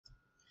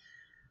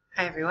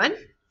Hi everyone,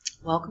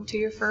 welcome to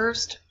your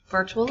first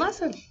virtual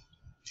lesson.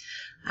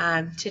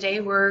 Today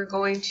we're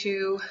going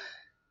to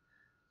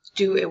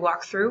do a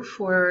walkthrough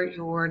for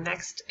your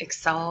next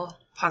Excel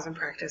pause and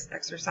practice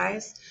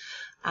exercise,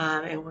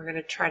 and we're going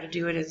to try to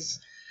do it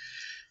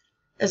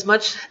as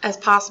much as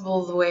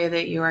possible the way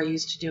that you are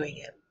used to doing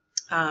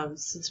it.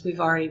 Since we've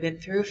already been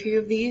through a few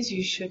of these,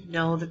 you should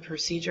know the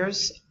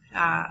procedures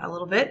a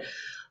little bit.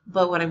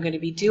 But what I'm going to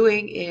be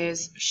doing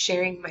is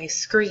sharing my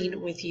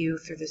screen with you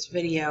through this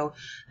video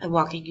and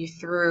walking you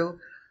through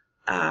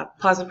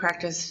Pause and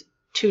Practice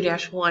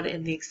 2-1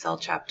 in the Excel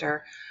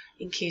chapter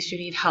in case you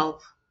need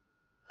help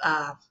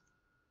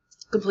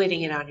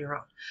completing it on your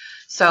own.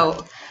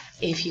 So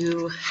if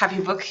you have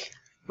your book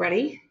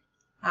ready,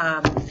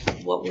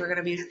 what we're going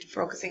to be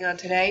focusing on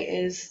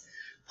today is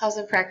Pause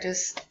and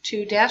Practice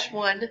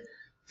 2-1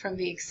 from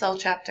the Excel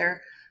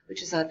chapter,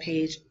 which is on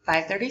page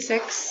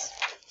 536.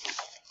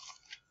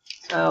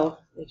 So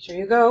make sure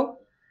you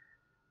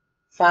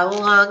follow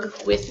along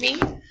with me,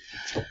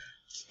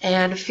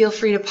 and feel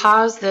free to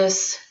pause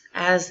this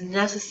as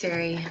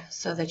necessary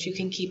so that you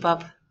can keep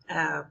up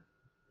and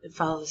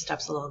follow the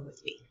steps along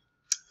with me.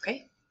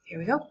 Okay, here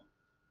we go.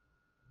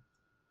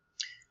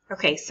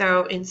 Okay,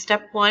 so in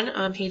step 1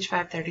 on page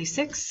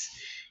 536,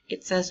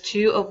 it says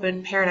to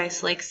open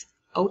Paradise Lakes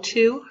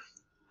 02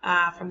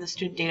 from the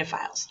student data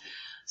files.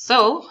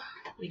 So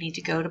we need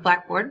to go to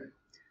Blackboard,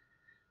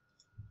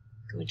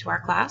 go into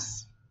our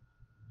class,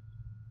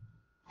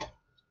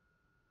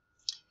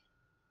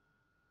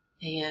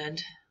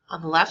 and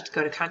on the left,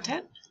 go to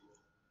Content,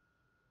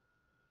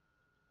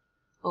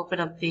 open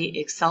up the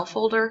Excel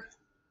folder,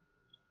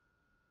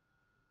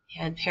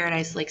 and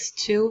Paradise Lakes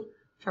 2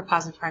 for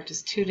Pause and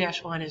Practice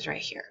 2-1 is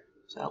right here.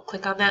 So I'll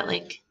click on that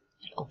link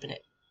and open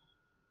it.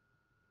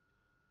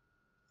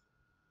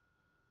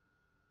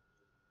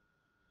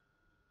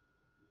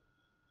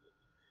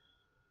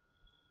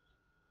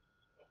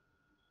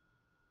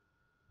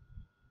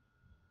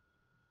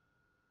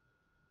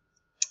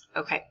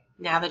 Okay,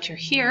 now that you're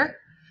here,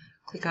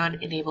 click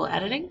on Enable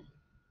Editing.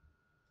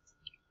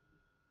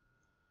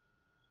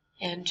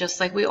 And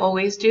just like we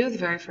always do, the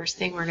very first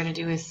thing we're going to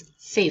do is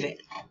save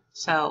it.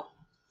 So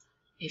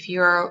if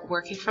you're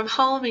working from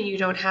home and you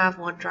don't have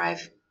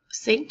OneDrive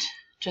synced,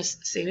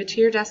 just save it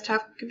to your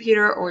desktop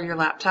computer or your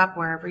laptop,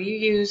 wherever you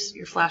use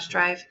your flash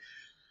drive,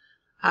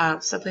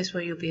 someplace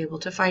where you'll be able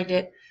to find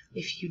it.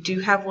 If you do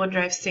have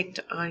OneDrive synced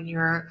on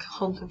your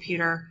home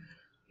computer,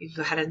 you can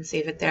go ahead and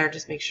save it there.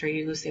 Just make sure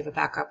you save a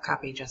backup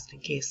copy just in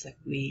case, like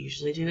we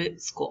usually do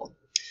at school.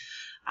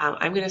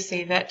 I'm going to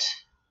save it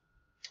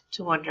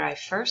to OneDrive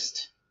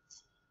first.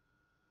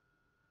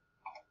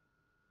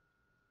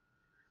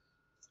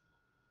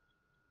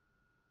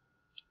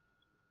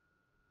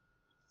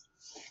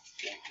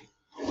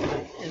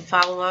 And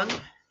follow along.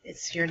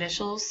 It's your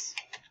initials,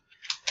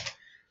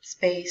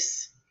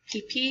 space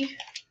PP,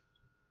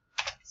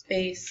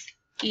 space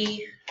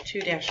E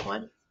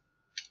 2-1.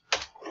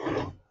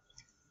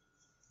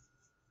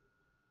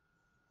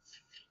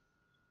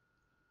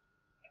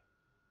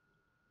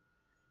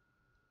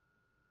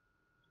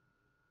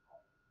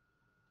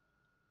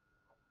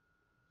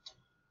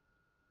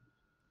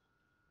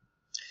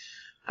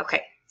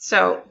 Okay,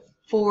 so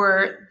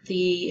for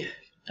the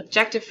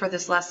objective for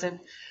this lesson,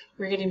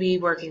 we're going to be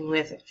working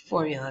with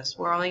formulas.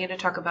 We're only going to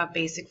talk about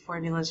basic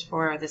formulas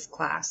for this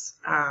class.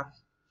 And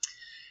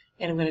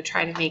I'm going to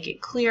try to make it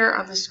clear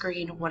on the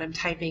screen what I'm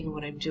typing and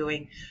what I'm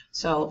doing.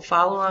 So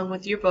follow along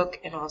with your book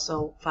and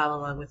also follow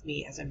along with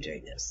me as I'm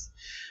doing this.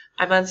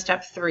 I'm on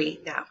step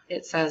 3 now.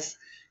 It says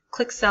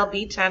click cell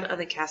B10 on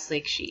the Cass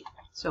Lake sheet.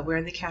 So we're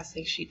in the Cass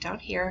Lake sheet down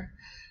here.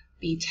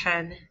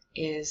 B10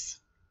 is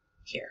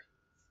here.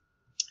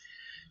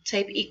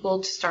 Type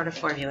equal to start a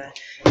formula.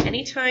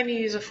 Anytime you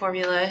use a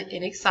formula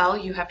in Excel,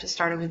 you have to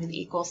start it with an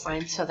equal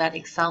sign so that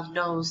Excel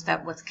knows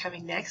that what's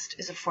coming next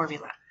is a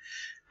formula.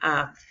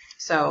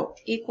 So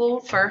equal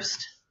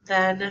first,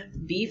 then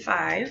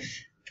B5,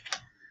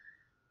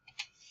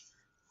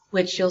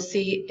 which you'll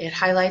see it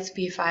highlights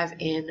B5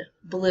 in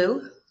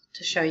blue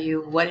to show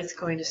you what it's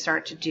going to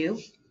start to do.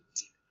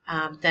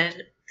 Then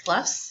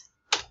plus,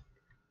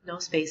 no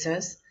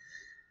spaces,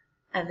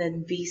 and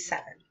then B7.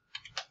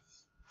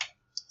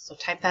 So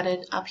type that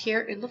in up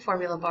here in the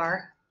formula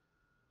bar,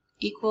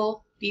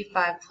 equal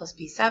B5 plus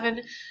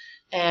B7,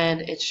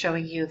 and it's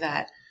showing you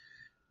that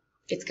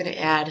it's going to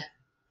add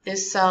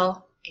this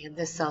cell and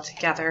this cell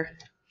together.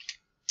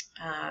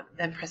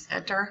 Then press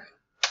enter,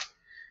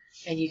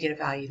 and you get a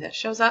value that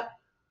shows up,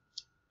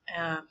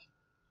 and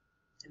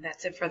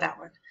that's it for that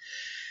one.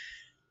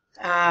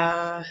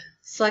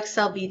 Select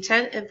cell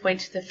B10 and point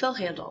to the fill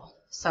handle.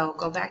 So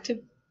go back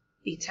to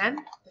B10.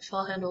 The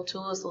fill handle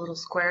tool is the little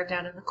square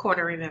down in the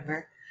corner,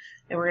 remember.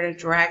 And we're going to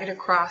drag it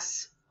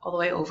across all the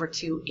way over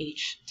to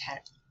H10.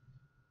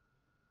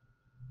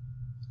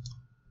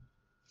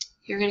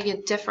 You're going to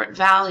get different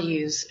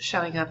values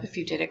showing up if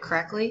you did it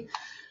correctly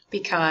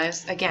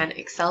because, again,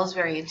 Excel is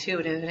very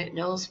intuitive and it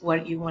knows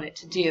what you want it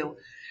to do.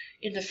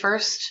 In the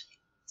first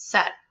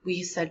set,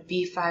 we said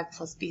B5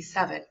 plus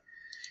B7.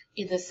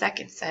 In the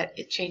second set,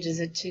 it changes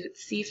it to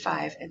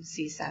C5 and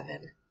C7.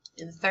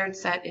 In the third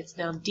set, it's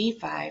now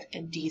D5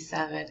 and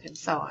D7 and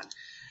so on.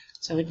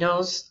 So it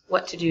knows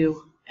what to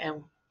do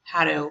and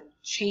how to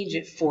change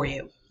it for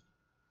you.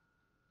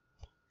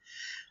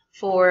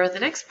 For the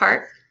next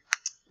part,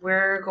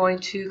 we're going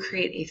to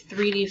create a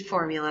 3D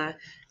formula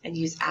and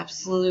use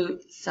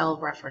absolute cell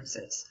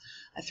references.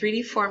 A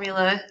 3D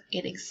formula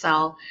in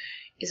Excel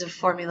is a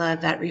formula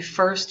that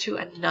refers to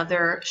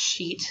another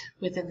sheet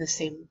within the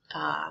same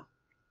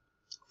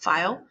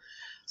file.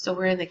 So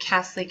we're in the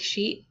Castlake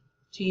sheet.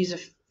 To use a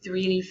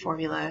 3D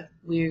formula,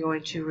 we are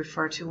going to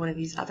refer to one of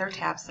these other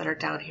tabs that are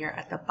down here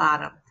at the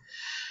bottom.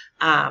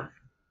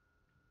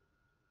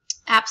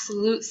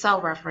 Absolute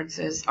cell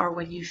references are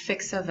when you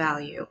fix a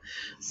value.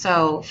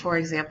 So, for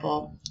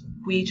example,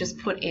 we just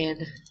put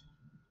in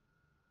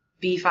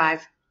B5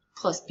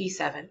 plus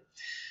B7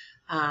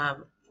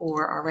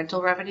 for our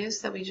rental revenues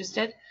that we just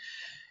did.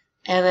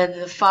 And then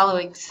the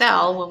following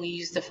cell, when we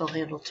used the fill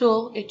handle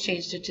tool, it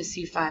changed it to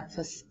C5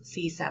 plus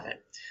C7.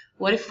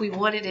 What if we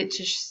wanted it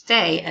to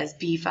stay as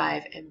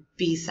B5 and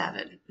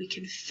B7? We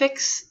can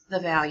fix the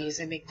values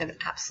and make them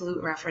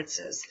absolute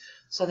references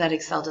so that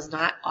Excel does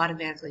not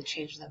automatically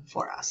change them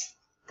for us.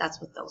 That's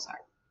what those are.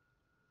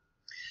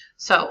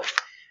 So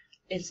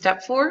in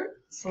step 4,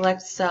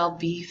 select cell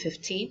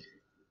B15.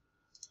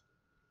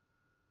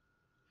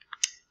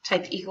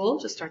 Type equal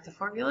to start the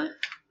formula.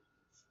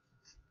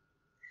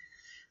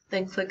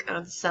 Then click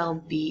on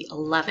cell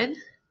B11,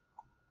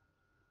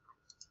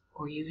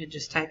 or you can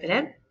just type it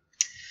in.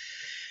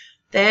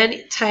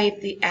 Then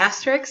type the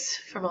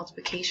asterisk for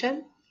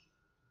multiplication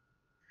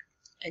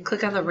and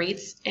click on the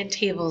Rates and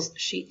Tables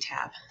Sheet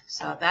tab.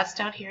 So that's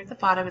down here at the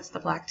bottom, it's the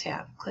black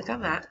tab. Click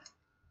on that,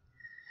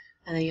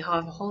 and then you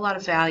have a whole lot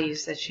of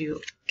values that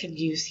you can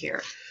use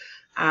here.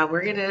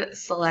 We're going to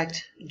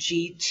select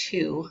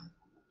G2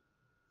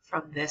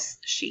 from this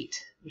sheet,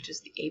 which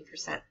is the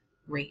 8%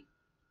 rate.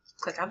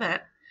 Click on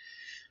that,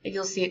 and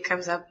you'll see it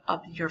comes up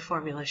in your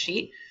formula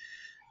sheet.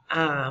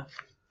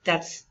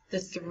 That's the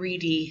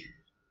 3D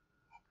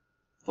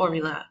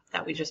formula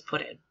that we just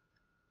put in.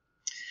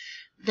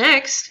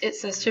 Next, it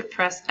says to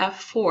press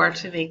F4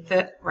 to make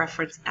the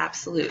reference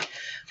absolute.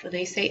 When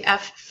they say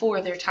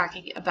F4, they're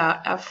talking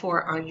about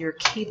F4 on your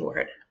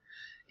keyboard.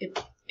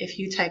 If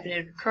you type it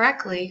in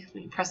correctly,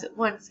 when you press it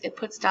once, it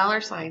puts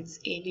dollar signs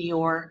in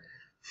your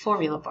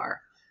formula bar.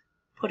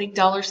 Putting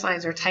dollar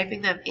signs or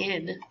typing them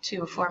in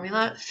to a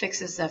formula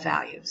fixes the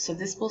value. So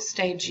this will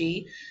stay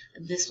G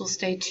and this will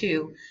stay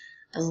 2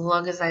 as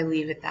long as I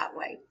leave it that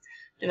way.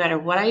 No matter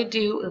what I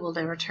do, it will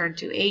never turn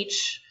to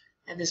H,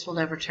 and this will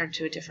never turn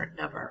to a different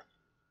number.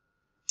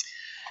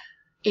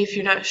 If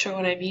you're not sure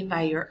what I mean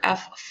by your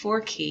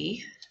F4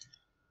 key,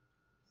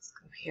 let's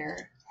go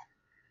here.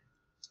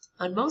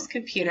 On most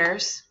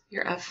computers,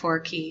 your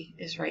F4 key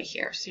is right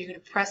here. So you're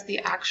going to press the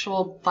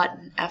actual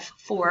button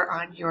F4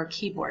 on your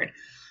keyboard.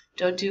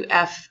 Don't do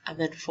F and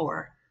then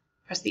 4.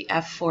 Press the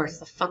F4, it's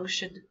the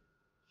function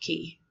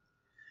key.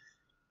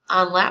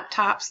 On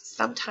laptops,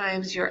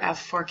 sometimes your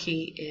F4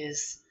 key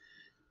is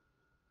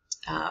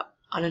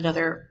on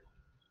another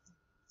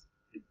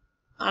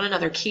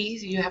key.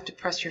 You have to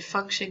press your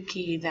function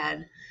key,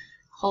 then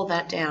hold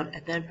that down,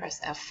 and then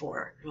press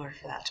F4 in order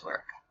for that to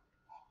work.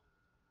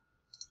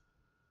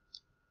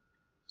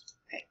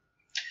 Okay.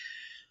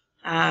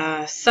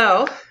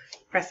 So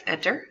press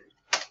Enter,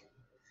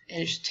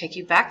 and it should take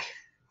you back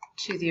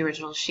to the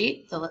original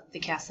sheet, the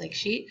Castlake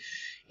sheet,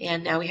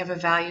 and now we have a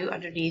value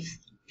underneath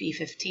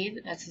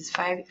B15 that says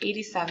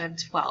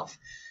 587.12.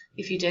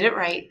 If you did it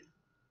right,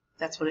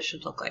 that's what it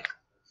should look like.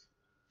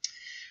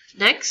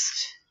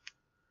 Next,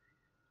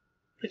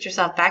 put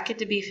yourself back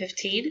into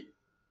B15,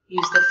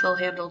 use the fill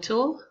handle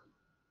tool,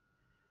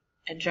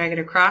 and drag it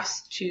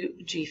across to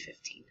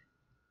G15,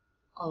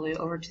 all the way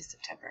over to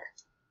September.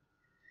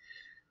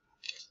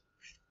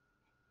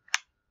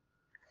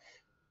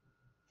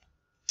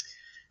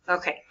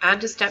 Okay, on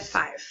to step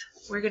 5.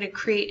 We're going to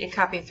create and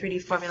copy a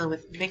 3D formula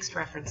with mixed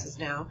references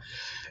now.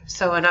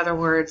 So in other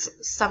words,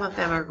 some of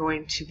them are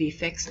going to be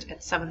fixed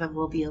and some of them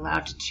will be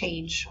allowed to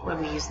change when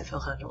we use the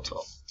fill handle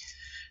tool.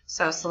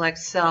 So select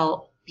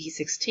cell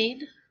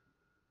B16,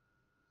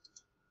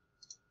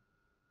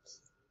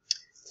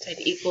 type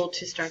equal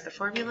to start the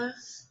formula.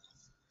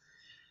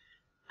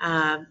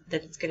 Then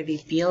it's going to be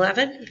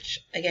B11, which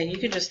again you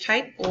can just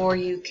type or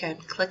you can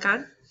click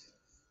on.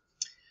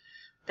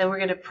 Then we're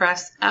going to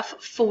press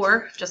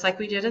F4, just like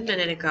we did a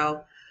minute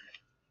ago,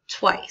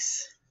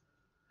 twice.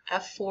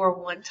 F4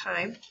 one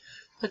time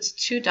puts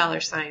 2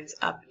 dollar signs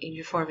up in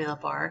your formula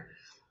bar.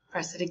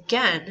 Press it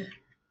again,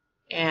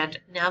 and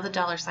now the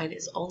dollar sign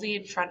is only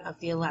in front of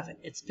the 11.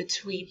 It's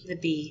between the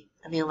B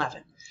and the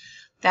 11.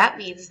 That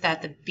means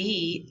that the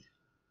B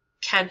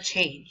can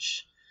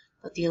change,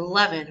 but the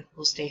 11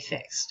 will stay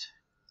fixed.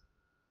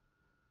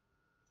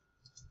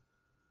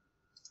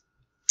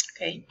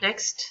 Okay,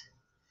 next,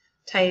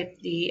 type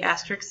the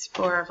asterisk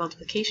for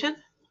multiplication.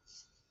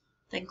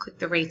 Then click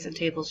the Rates and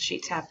Tables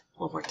Sheet tab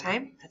one more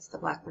time. That's the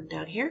black one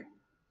down here.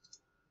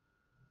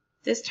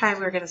 This time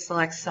we're going to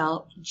select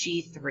cell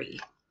G3,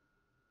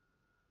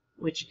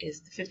 which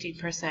is the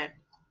 15%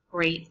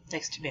 rate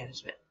next to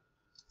management.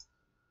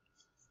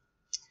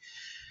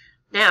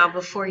 Now,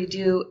 before you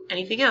do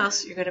anything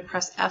else, you're going to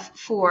press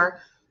F4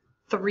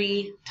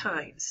 3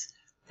 times.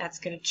 That's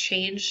going to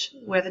change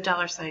where the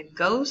 $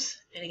 goes,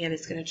 and again,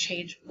 it's going to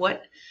change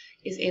what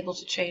is able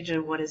to change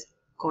and what is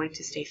going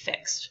to stay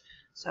fixed.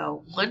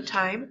 So 1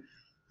 time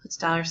puts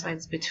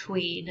 $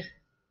 between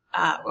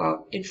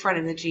or in front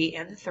of the G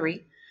and the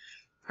 3.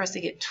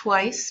 Pressing it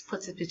twice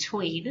puts it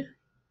between.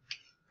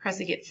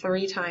 Pressing it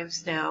 3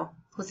 times now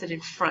puts it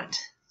in front.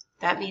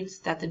 That means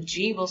that the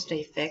G will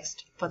stay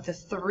fixed, but the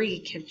 3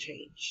 can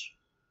change.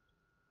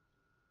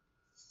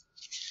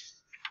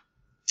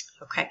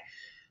 Okay.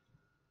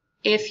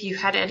 If you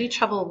had any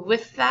trouble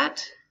with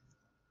that,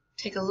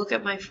 take a look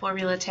at my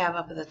formula tab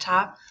up at the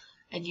top,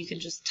 and you can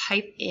just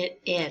type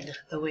it in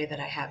the way that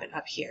I have it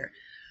up here.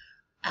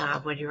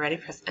 When you're ready,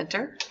 press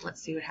enter.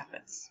 Let's see what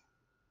happens.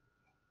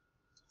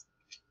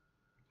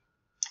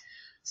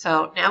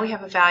 So now we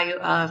have a value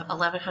of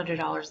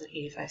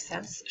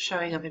 $1,100.85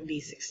 showing up in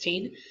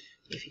B16.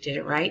 If you did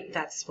it right,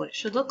 that's what it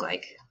should look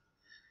like.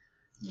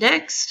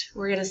 Next,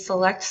 we're going to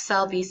select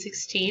cell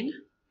B16,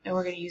 and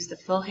we're going to use the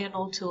fill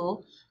handle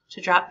tool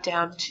to drop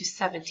down to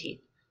 17.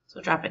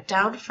 So drop it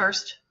down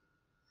first.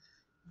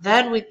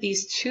 Then with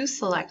these 2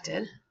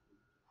 selected,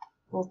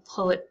 we'll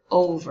pull it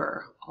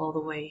over all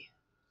the way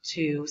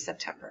to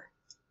September.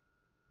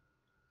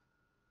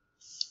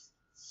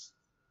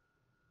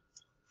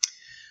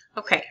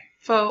 Okay,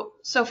 so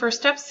for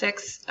step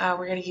 6,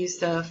 we're going to use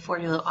the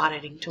formula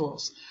auditing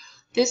tools.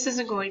 This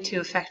isn't going to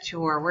affect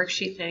your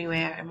worksheet in any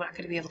way. I'm not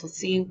going to be able to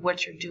see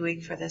what you're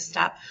doing for this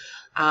step,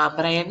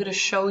 but I am going to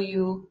show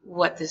you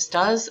what this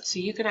does, so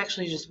you can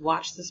actually just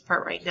watch this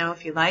part right now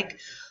if you like,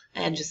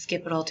 and just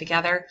skip it all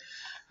together.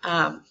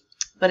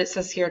 But it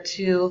says here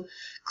to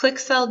click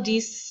cell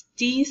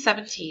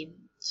D17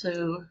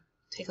 to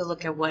take a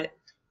look at what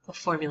the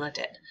formula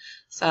did.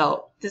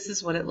 So this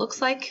is what it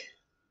looks like.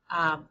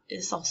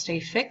 This all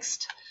stayed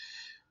fixed.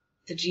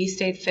 The G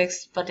stayed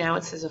fixed, but now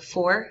it says a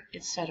 4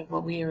 instead of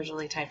what we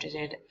originally typed it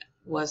in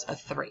was a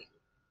 3.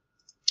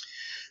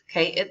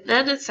 Okay,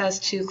 then it says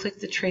to click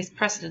the Trace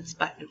Precedence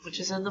button, which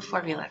is in the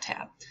Formula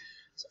tab.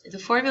 So in the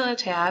Formula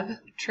tab,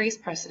 Trace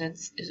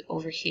Precedence is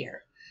over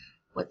here.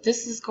 What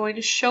this is going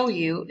to show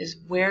you is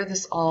where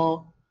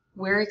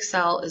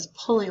Excel is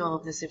pulling all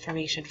of this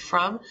information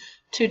from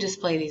to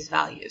display these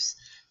values.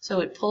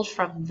 So it pulled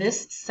from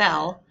this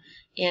cell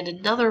and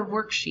another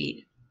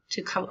worksheet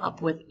to come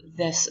up with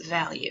this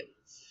value.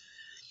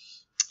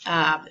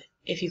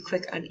 If you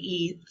click on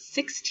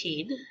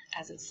E16,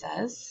 as it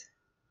says,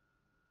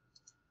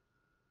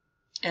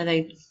 and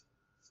I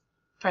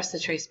press the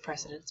Trace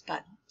Precedence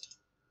button,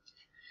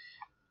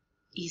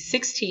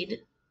 E16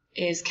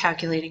 is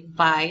calculating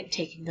by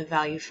taking the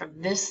value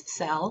from this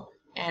cell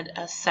and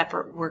a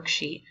separate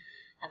worksheet,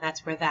 and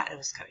that's where that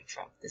was coming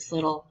from. This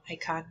little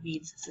icon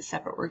means it's a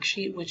separate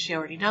worksheet, which you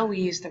already know. We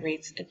use the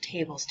Rates and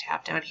Tables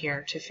tab down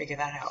here to figure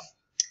that out.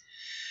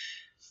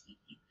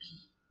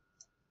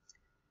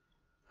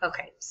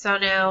 Okay, so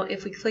now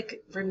if we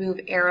click Remove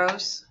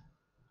Arrows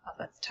up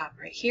at the top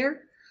right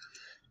here,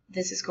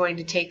 this is going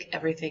to take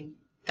everything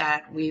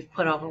that we've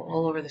put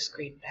all over the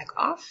screen back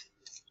off.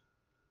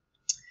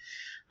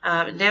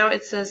 Now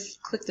it says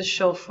click the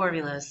Show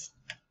Formulas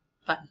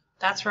button.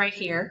 That's right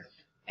here.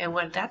 And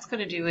what that's going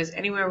to do is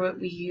anywhere where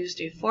we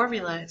used a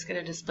formula, it's going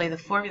to display the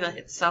formula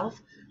itself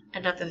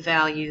and not the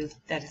value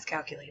that it's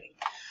calculating.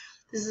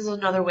 This is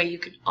another way you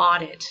can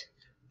audit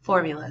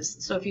formulas.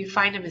 So if you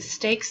find a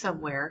mistake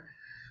somewhere,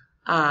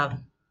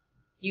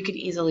 you can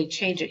easily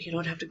change it. You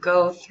don't have to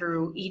go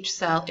through each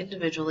cell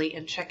individually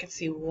and check and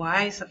see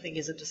why something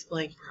isn't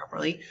displaying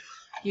properly.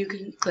 You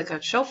can click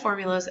on Show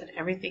Formulas and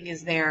everything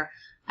is there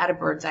at a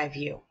bird's eye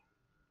view.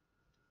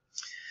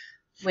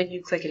 When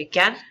you click it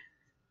again,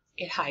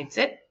 it hides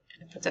it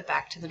and it puts it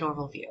back to the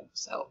normal view.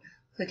 So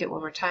click it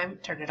one more time,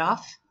 turn it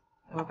off,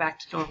 and we're back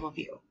to normal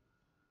view.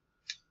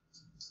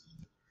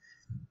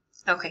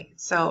 Okay,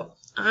 so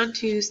on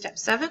to step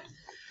 7.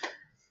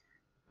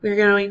 We're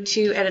going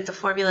to edit the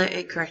formula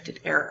and correct an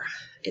error.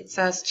 It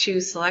says to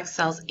select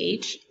cells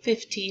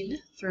H15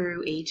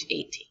 through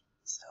H18.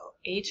 So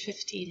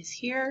H15 is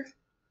here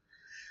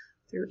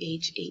through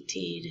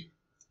H18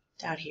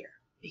 down here.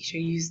 Make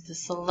sure you use the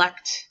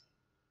Select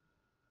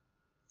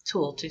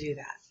tool to do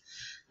that.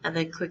 And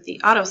then click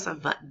the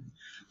AutoSum button.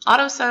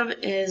 AutoSum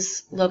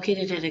is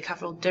located in a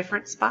couple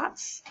different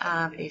spots.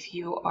 If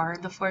you are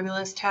in the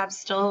Formulas tab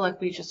still, like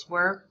we just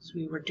were, as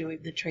we were doing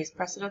the Trace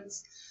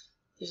Precedence,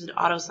 there's an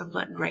AutoSum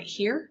button right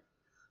here.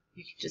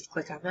 You can just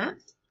click on that.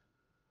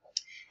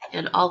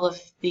 And all of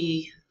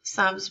the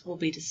sums will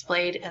be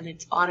displayed, and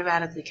it's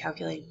automatically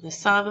calculating the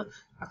sum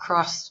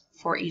across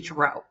for each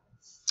row.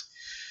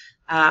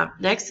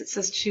 Next, it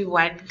says to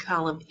widen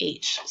column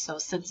H. So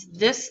since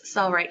this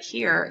cell right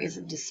here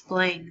isn't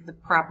displaying the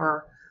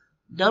proper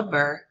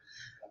number,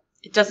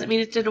 it doesn't mean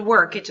it didn't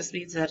work. It just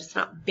means that it's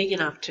not big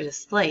enough to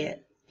display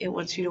it. it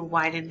wants you to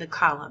widen the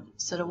column.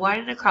 So to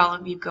widen a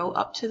column, you go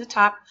up to the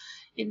top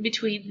in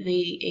between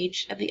the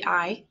H and the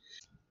I.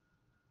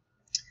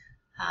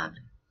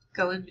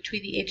 Go in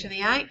between the H and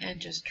the I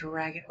and just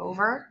drag it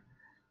over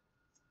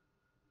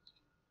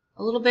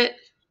a little bit,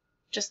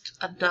 just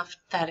enough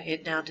that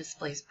it now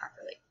displays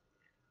properly.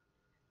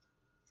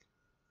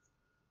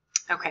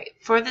 Okay,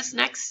 for this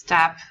next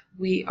step,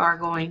 we are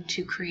going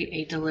to create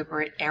a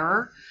deliberate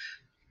error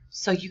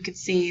so you can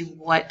see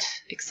what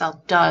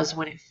Excel does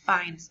when it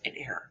finds an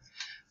error.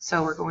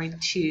 So we're going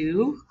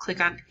to click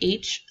on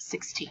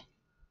H16.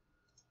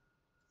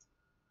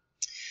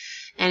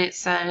 And it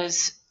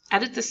says,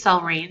 edit the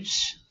cell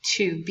range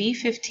to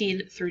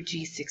B15 through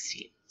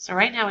G16. So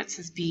right now it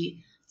says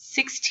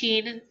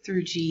B16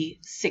 through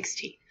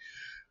G16.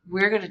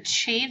 We're going to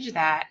change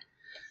that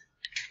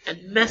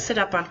and mess it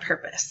up on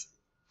purpose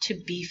to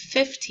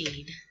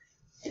B15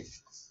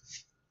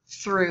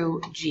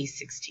 through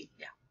G16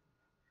 now.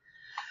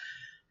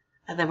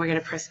 And then we're going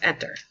to press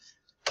enter.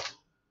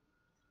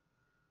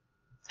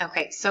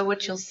 Okay, so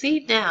what you'll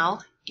see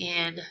now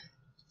in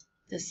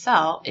this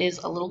cell is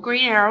a little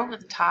green arrow in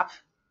the top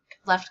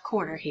left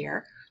corner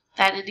here.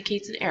 That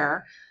indicates an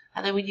error.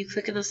 And then when you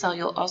click in the cell,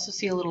 you'll also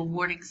see a little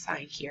warning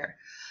sign here.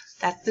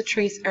 That's the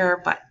trace error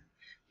button.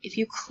 If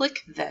you click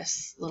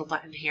this little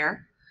button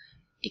here,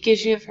 it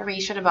gives you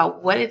information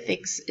about what it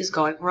thinks is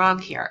going wrong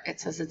here. It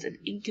says it's an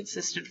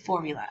inconsistent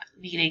formula,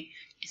 meaning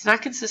it's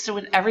not consistent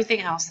with everything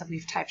else that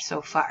we've typed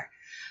so far.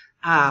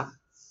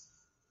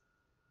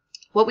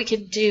 What we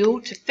can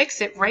do to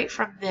fix it right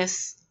from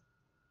this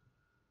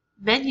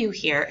menu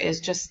here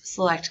is just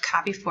select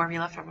Copy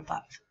Formula from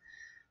above.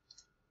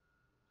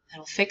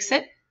 That'll fix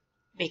it,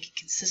 make it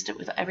consistent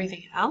with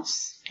everything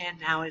else, and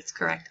now it's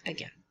correct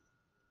again.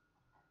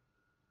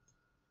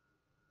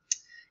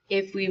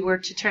 If we were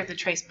to turn the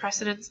trace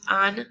precedence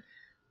on,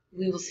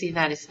 we will see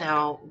that it's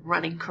now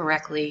running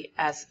correctly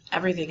as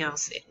everything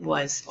else it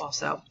was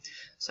also.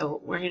 So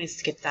we're going to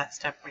skip that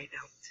step right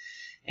now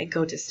and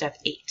go to step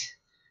 8.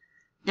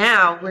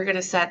 Now we're going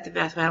to set the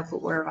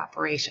mathematical order of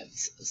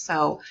operations.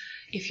 So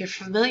if you're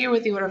familiar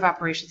with the order of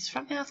operations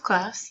from math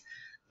class,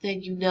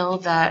 then you know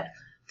that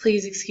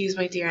please excuse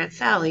my dear Aunt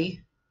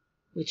Sally,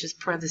 which is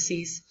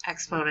parentheses,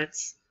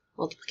 exponents,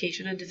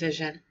 multiplication and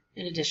division,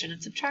 and addition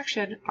and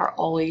subtraction are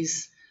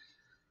always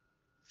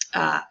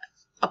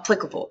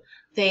applicable.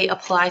 They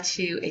apply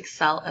to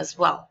Excel as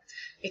well.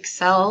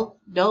 Excel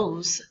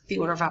knows the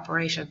order of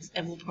operations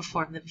and will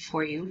perform them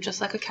for you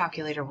just like a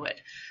calculator would.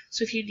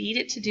 So if you need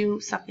it to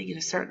do something in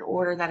a certain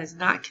order that is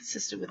not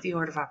consistent with the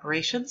order of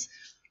operations,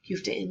 you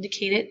have to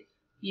indicate it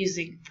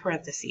using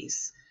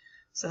parentheses.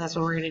 So that's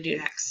what we're going to do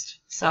next.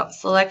 So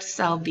select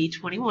cell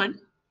B21,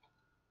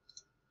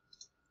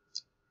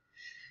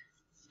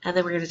 and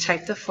then we're going to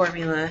type the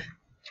formula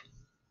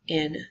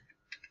in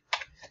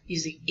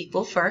using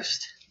equal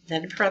first,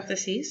 then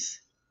parentheses,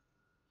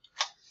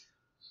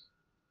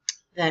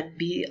 then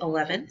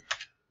B11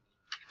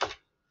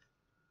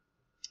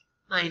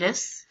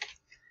 minus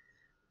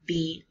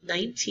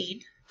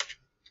B19,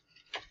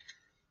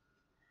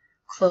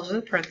 close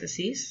the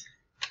parentheses.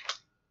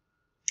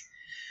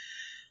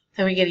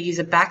 Then we're going to use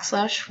a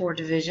backslash for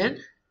division,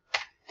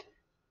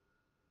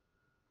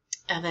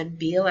 and then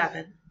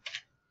B11,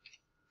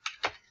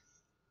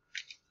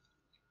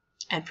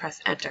 and press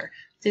enter.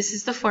 This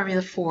is the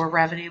formula for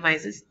revenue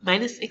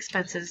minus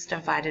expenses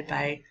divided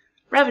by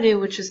revenue,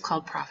 which is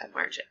called profit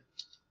margin.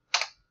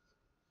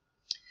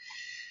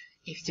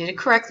 If you did it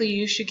correctly,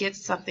 you should get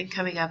something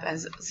coming up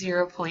as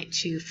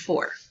 0.24.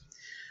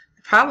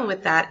 The problem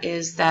with that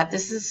is that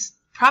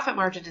profit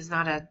margin is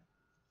not a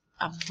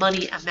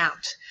money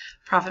amount.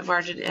 Profit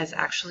margin is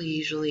actually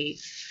usually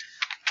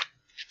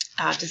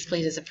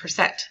displayed as a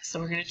percent.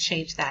 So we're going to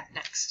change that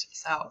next.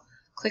 So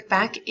click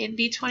back in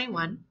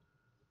B21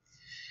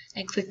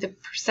 and click the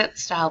percent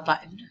style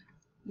button,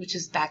 which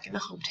is back in the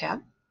Home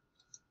tab.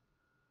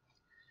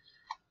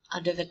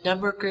 Under the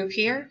number group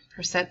here,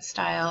 percent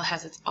style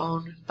has its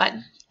own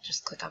button.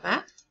 Just click on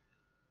that.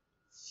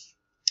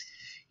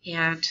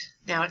 And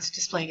now it's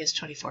displaying as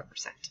 24%.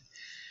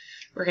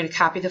 We're going to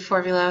copy the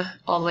formula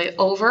all the way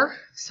over.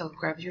 So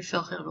grab your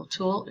fill handle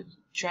tool and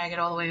drag it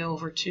all the way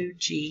over to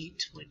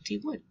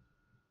G21.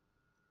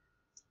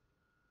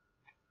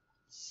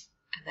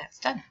 And that's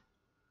done.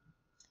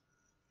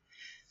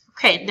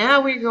 Okay,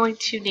 now we're going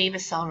to name a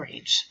cell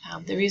range.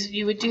 The reason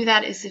you would do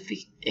that is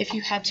if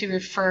you had to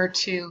refer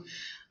to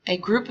a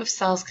group of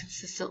cells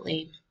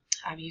consistently,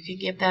 you can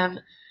give them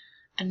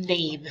a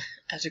name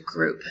as a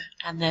group,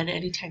 and then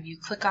anytime you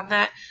click on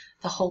that,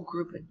 the whole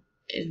group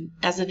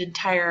as an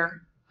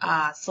entire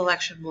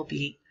selection will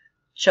be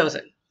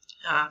chosen.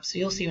 So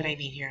you'll see what I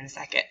mean here in a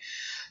second.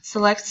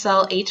 Select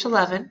cell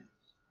H11.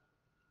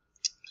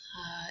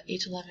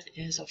 H11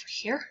 is over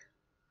here.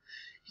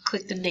 And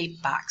click the name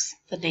box.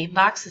 The name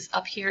box is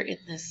up here in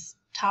this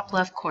top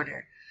left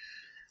corner.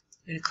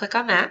 I'm going to click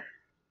on that.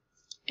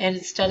 And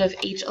instead of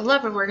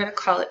H11, we're going to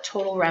call it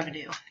total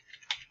revenue.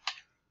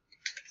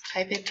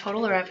 Type in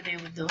total revenue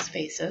with no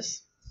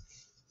spaces,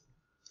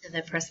 and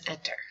then press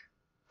enter.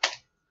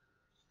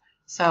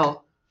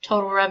 So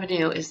total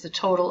revenue is the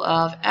total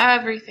of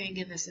everything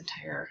in this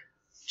entire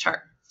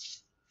chart.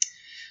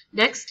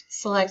 Next,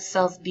 select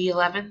cells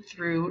B11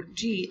 through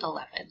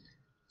G11.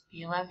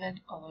 B11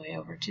 all the way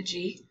over to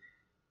G.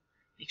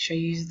 Make sure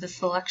you use the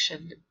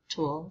selection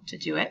tool to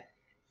do it.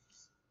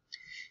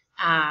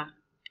 And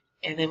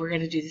then we're going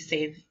to do the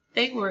same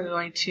thing. We're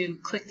going to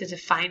click the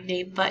Define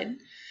Name button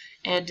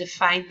and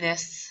define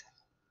this,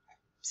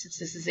 since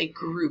this is a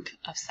group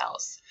of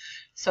cells.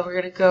 So we're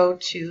going to go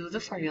to the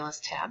Formulas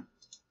tab.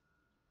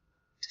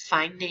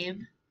 Define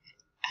Name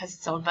has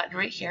its own button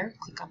right here.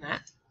 Click on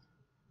that.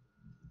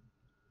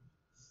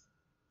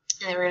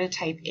 And we're going to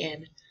type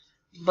in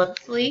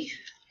monthly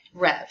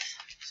rev.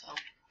 So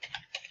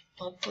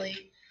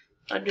monthly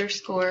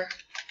underscore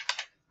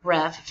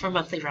rev for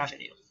monthly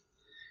revenue.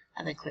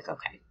 And then click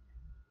OK.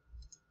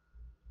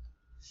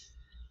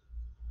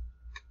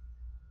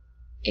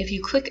 If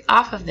you click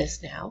off of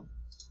this now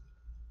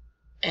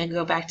and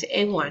go back to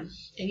A1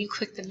 and you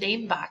click the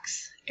name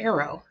box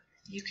arrow,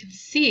 you can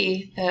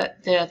see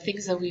that the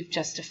things that we've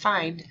just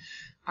defined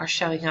are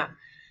showing up.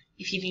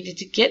 If you needed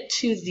to get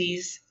to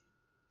these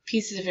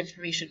pieces of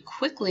information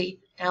quickly,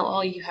 now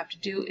all you have to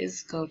do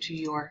is go to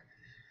your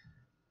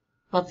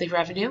monthly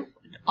revenue,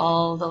 and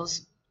all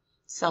those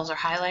cells are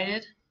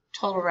highlighted.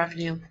 Total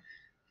revenue,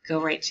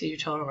 go right to your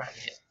total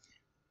revenue.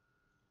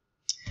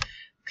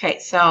 Okay,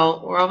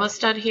 so we're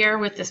almost done here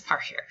with this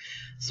part here.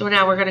 So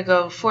now we're going to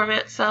go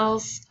format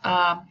cells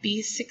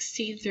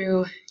B16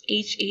 through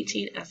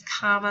H18 as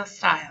comma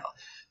style.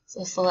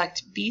 So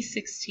select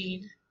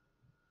B16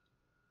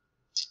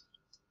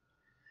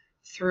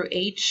 through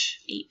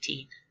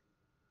H18.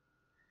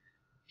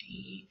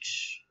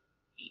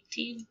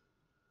 H18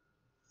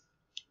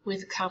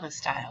 with comma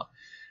style.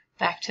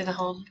 Back to the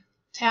Home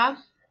tab.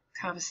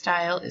 Comma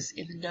style is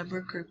in the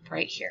number group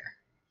right here.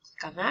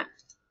 Click on that.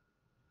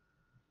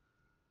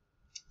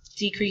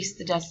 Decrease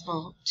the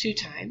decimal 2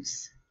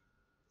 times.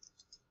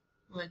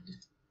 1,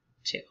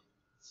 2.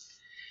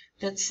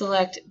 Then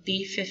select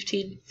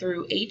B15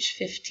 through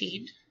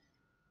H15.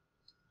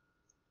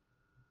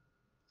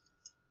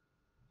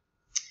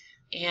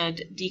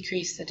 And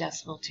decrease the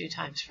decimal 2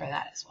 times for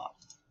that as well.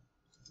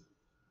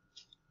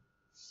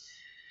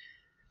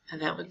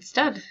 And that one's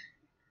done.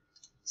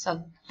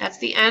 So that's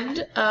the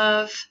end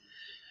of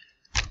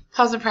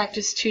Pause and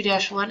Practice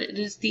 2-1. It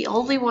is the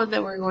only one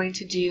that we're going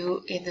to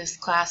do in this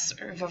class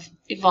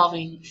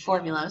involving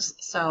formulas.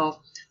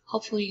 So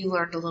hopefully you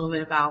learned a little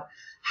bit about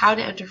how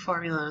to enter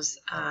formulas,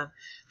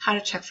 how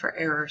to check for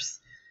errors,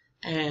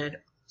 and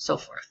so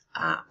forth.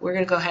 We're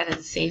going to go ahead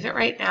and save it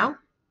right now.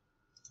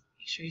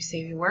 Make sure you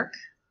save your work.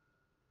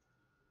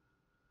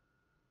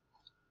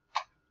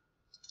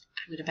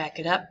 I'm going to back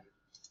it up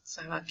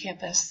so I'm on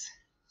campus.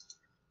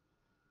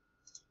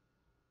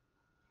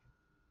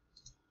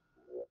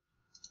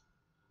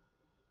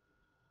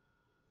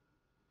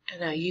 And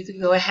now you can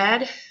go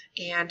ahead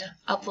and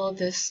upload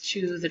this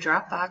to the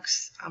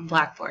Dropbox on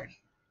Blackboard.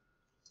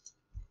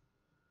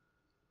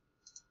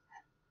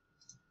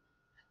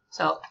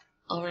 So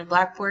over in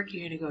Blackboard,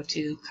 you're going to go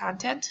to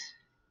Content,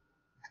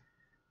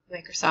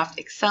 Microsoft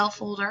Excel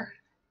folder,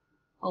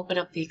 open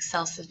up the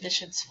Excel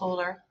Submissions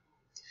folder,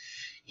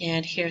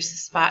 and here's the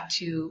spot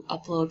to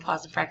upload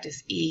Pause and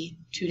Practice E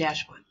 2-1.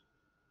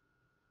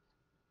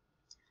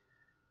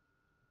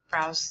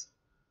 Browse,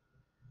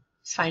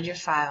 find your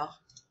file,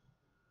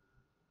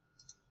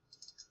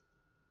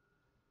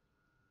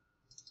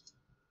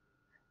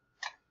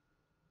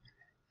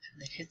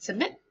 and then hit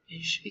Submit.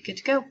 You should be good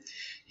to go.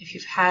 If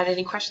you've had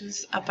any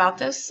questions about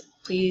this,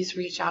 please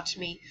reach out to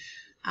me.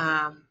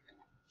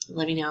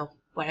 Let me know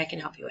what I can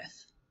help you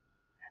with.